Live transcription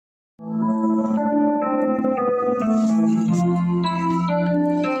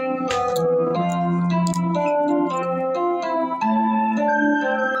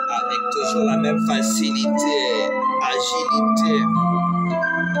Facilité, agilité,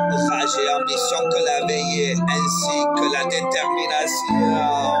 rage et ambition que la veillée, ainsi que la détermination,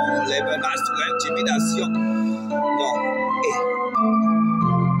 les menaces ou l'intimidation. Non,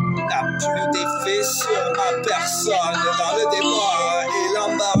 n'a plus d'effet sur ma personne dans le déboire et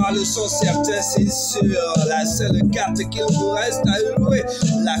l'embarras le sont certains, c'est sûr. La seule carte qu'il vous reste à jouer,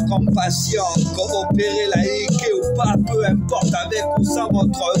 la compassion, coopérer, laïque ou pas, peu importe, avec ou sans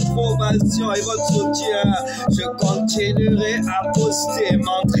votre approbation et votre soutien, je continuerai à poster,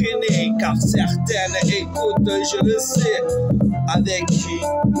 m'entraîner, car certaines écoutent, je le sais, avec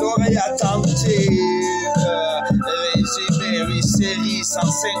une oreille attentive. Résumé, 8 séries, 150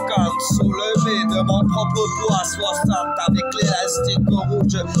 soulevés de mon propre poids, 60 avec l'élastique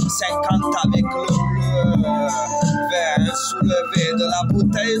rouge, 50 avec le bleu, 20 soulevés de la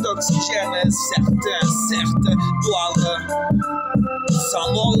bouteille d'oxygène. Certains, certes, doivent sans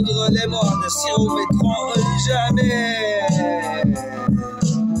mordre les morts, ne s'y remettront jamais.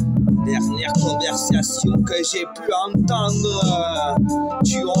 Dernière conversation que j'ai pu entendre,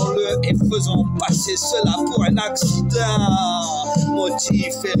 tuons-le et faisons passer cela pour un accident.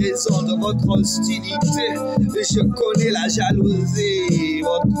 Motif et raison de votre hostilité, je connais la jalousie.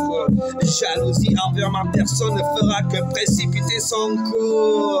 Votre jalousie envers ma personne ne fera que précipiter son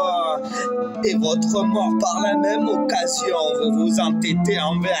cours. Et votre mort par la même occasion, vous vous entêtez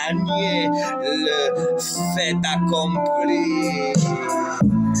envers nier le fait accompli.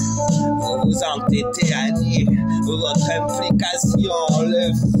 Vous vous entêtez à nier votre implication,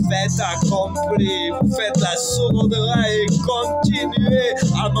 le fait accompli. Vous faites la sourde et continuez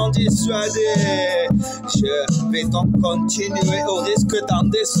à m'en dissuader. Je vais donc continuer au risque d'en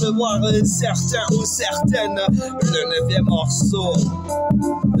décevoir certains ou certaines. Le 9e morceau,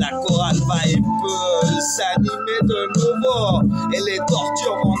 la chorale va et peut s'animer de nouveau et les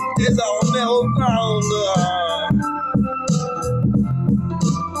tortures vont désormais reprendre.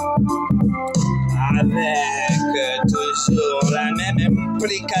 Avec toujours la même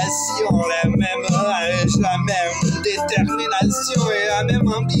implication, la même rage, la même détermination et la même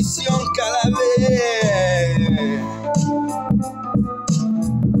ambition qu'elle avait.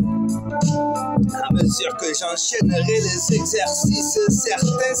 À mesure que j'enchaînerai les exercices,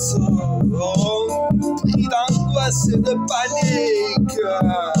 certains seront pris d'angoisse et de panique.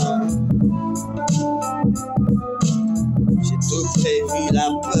 Tout prévu, la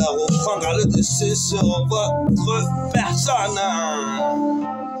peur prendra le dessus sur votre personne.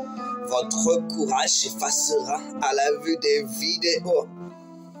 Votre courage s'effacera à la vue des vidéos.